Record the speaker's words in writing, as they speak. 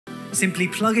Simply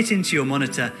plug it into your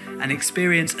monitor and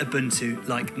experience Ubuntu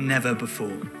like never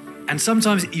before. And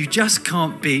sometimes you just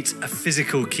can't beat a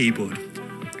physical keyboard.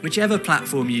 Whichever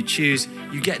platform you choose,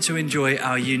 you get to enjoy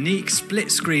our unique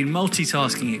split-screen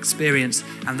multitasking experience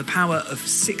and the power of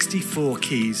 64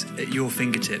 keys at your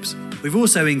fingertips. We've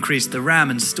also increased the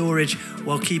RAM and storage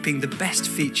while keeping the best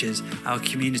features our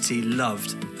community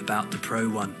loved about the Pro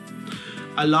One.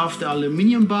 I love the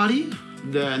aluminium body,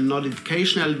 the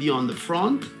notification LED on the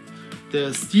front,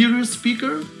 the stereo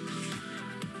speaker,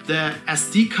 the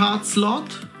SD card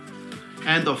slot,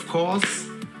 and of course,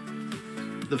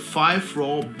 the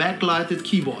 5-row backlighted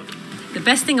keyboard. The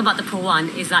best thing about the Pro One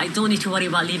is that I don't need to worry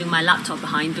about leaving my laptop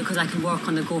behind because I can work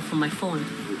on the go from my phone.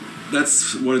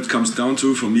 That's what it comes down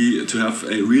to for me, to have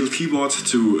a real keyboard,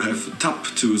 to have tap,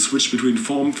 to switch between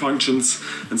form functions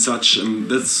and such, and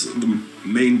that's the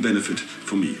main benefit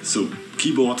for me. So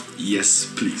keyboard, yes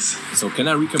please. So can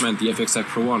I recommend the tec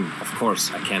PRO1? Of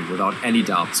course I can, without any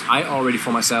doubts. I already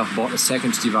for myself bought a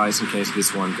second device in case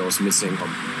this one goes missing or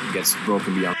gets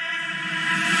broken beyond.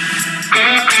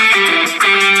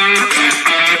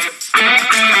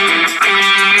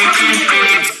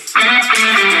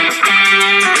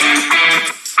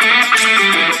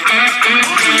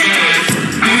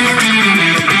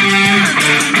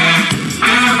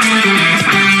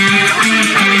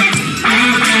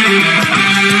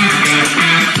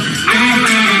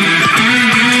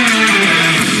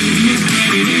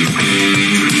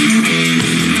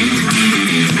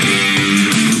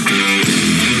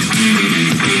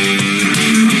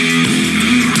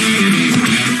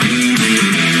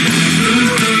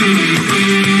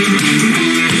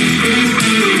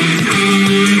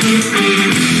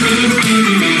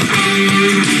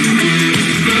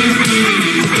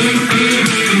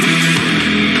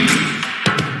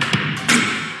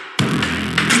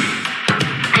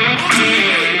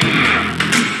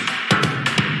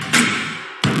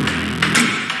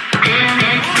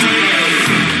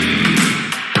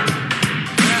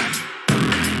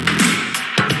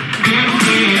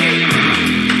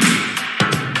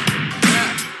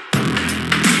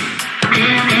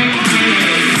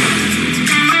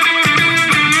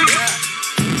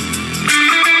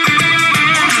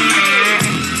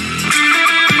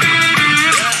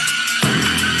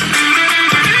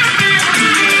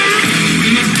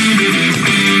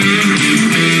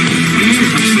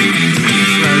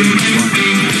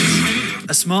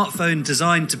 A smartphone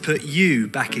designed to put you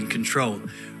back in control,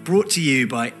 brought to you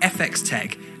by FX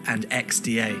Tech and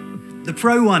XDA. The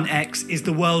Pro One X is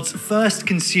the world's first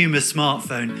consumer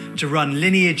smartphone to run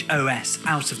LINEAGEOS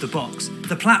out of the box,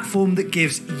 the platform that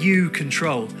gives you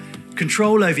control.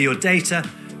 Control over your data,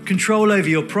 control over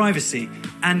your privacy,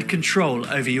 and control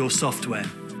over your software.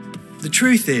 The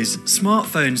truth is,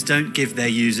 smartphones don't give their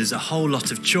users a whole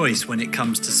lot of choice when it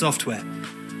comes to software.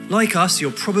 Like us,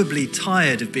 you're probably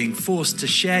tired of being forced to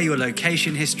share your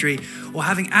location history or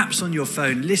having apps on your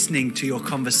phone listening to your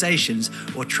conversations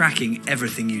or tracking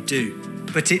everything you do.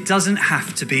 But it doesn't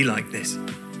have to be like this.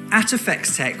 At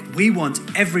FX Tech, we want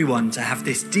everyone to have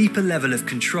this deeper level of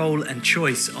control and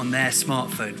choice on their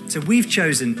smartphone. So we've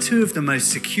chosen two of the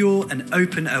most secure and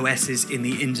open OSs in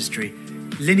the industry,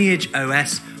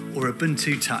 LINEAGEOS or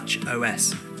Ubuntu Touch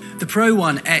OS. The Pro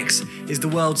One X is the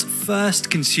world's first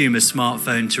consumer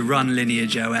smartphone to run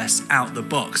LINEAGEOS out the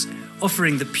box,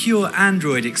 offering the pure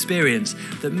Android experience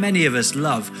that many of us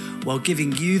love while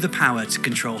giving you the power to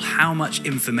control how much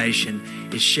information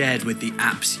is shared with the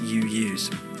apps you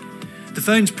use. The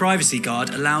phone's privacy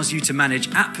guard allows you to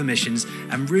manage app permissions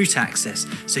and root access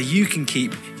so you can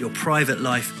keep your private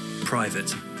life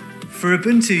private. For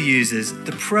Ubuntu users,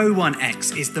 the Pro One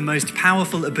X is the most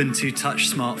powerful Ubuntu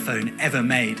Touch smartphone ever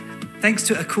made. Thanks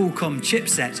to a Qualcomm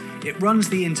chipset, it runs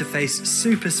the interface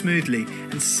super smoothly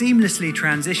and seamlessly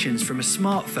transitions from a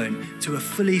smartphone to a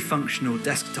fully functional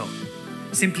desktop.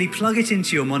 Simply plug it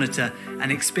into your monitor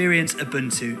and experience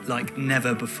Ubuntu like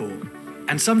never before.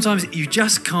 And sometimes you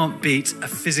just can't beat a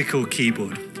physical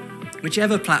keyboard.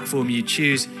 Whichever platform you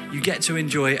choose, you get to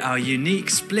enjoy our unique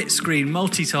split-screen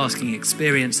multitasking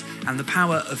experience and the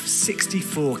power of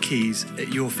 64 keys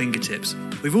at your fingertips.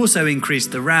 We've also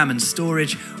increased the RAM and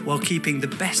storage while keeping the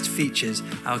best features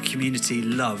our community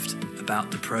loved about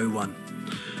the Pro One.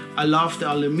 I love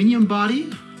the aluminium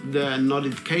body, the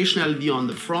notification LED on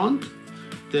the front,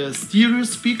 the stereo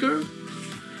speaker,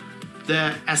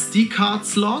 the SD card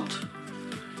slot,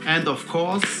 and of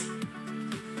course,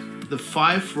 the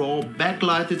 5-row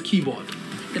backlighted keyboard.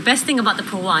 The best thing about the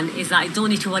Pro One is that I don't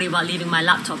need to worry about leaving my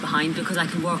laptop behind because I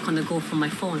can work on the go from my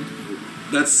phone.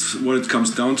 That's what it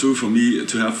comes down to for me,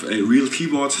 to have a real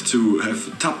keyboard, to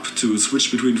have tap to switch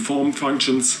between form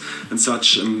functions and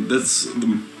such. That's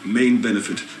the main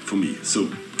benefit for me. So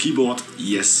keyboard,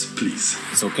 yes, please.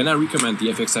 So can I recommend the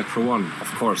FX tec PRO1? Of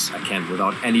course I can,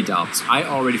 without any doubts. I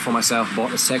already for myself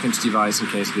bought a second device in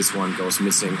case this one goes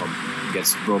missing or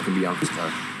gets broken beyond repair.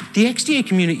 The XDA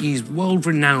community is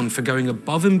world-renowned for going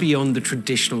above and beyond the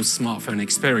traditional smartphone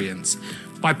experience.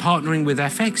 By partnering with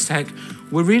FX Tech,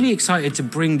 we're really excited to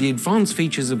bring the advanced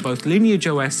features of both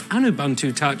LineageOS and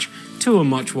Ubuntu Touch to a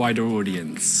much wider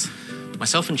audience.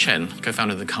 Myself and Chen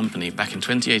co-founded the company back in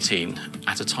 2018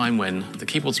 at a time when the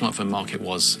keyboard smartphone market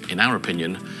was, in our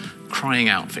opinion, crying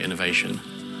out for innovation.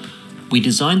 We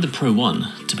designed the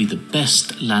PRO1 to be the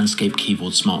best landscape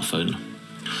keyboard smartphone.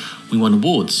 We won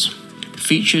awards,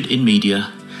 featured in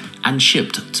media, and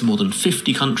shipped to more than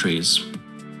 50 countries.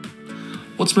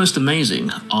 What's most amazing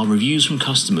are reviews from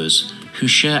customers who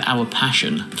share our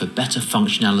passion for better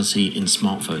functionality in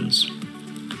smartphones.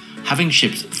 Having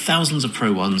shipped thousands of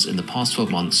PRO1s in the past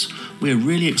 12 months, we are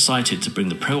really excited to bring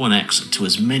the PRO1X to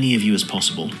as many of you as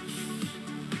possible.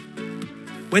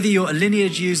 Whether you're a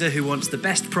Lineage user who wants the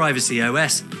best privacy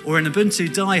OS, or an Ubuntu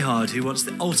diehard who wants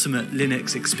the ultimate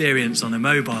Linux experience on a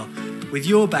mobile, with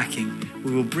your backing,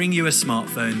 we will bring you a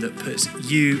smartphone that puts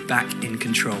you back in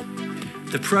control.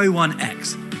 The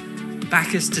PRO1X.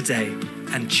 Back us today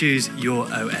and choose your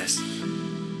OS.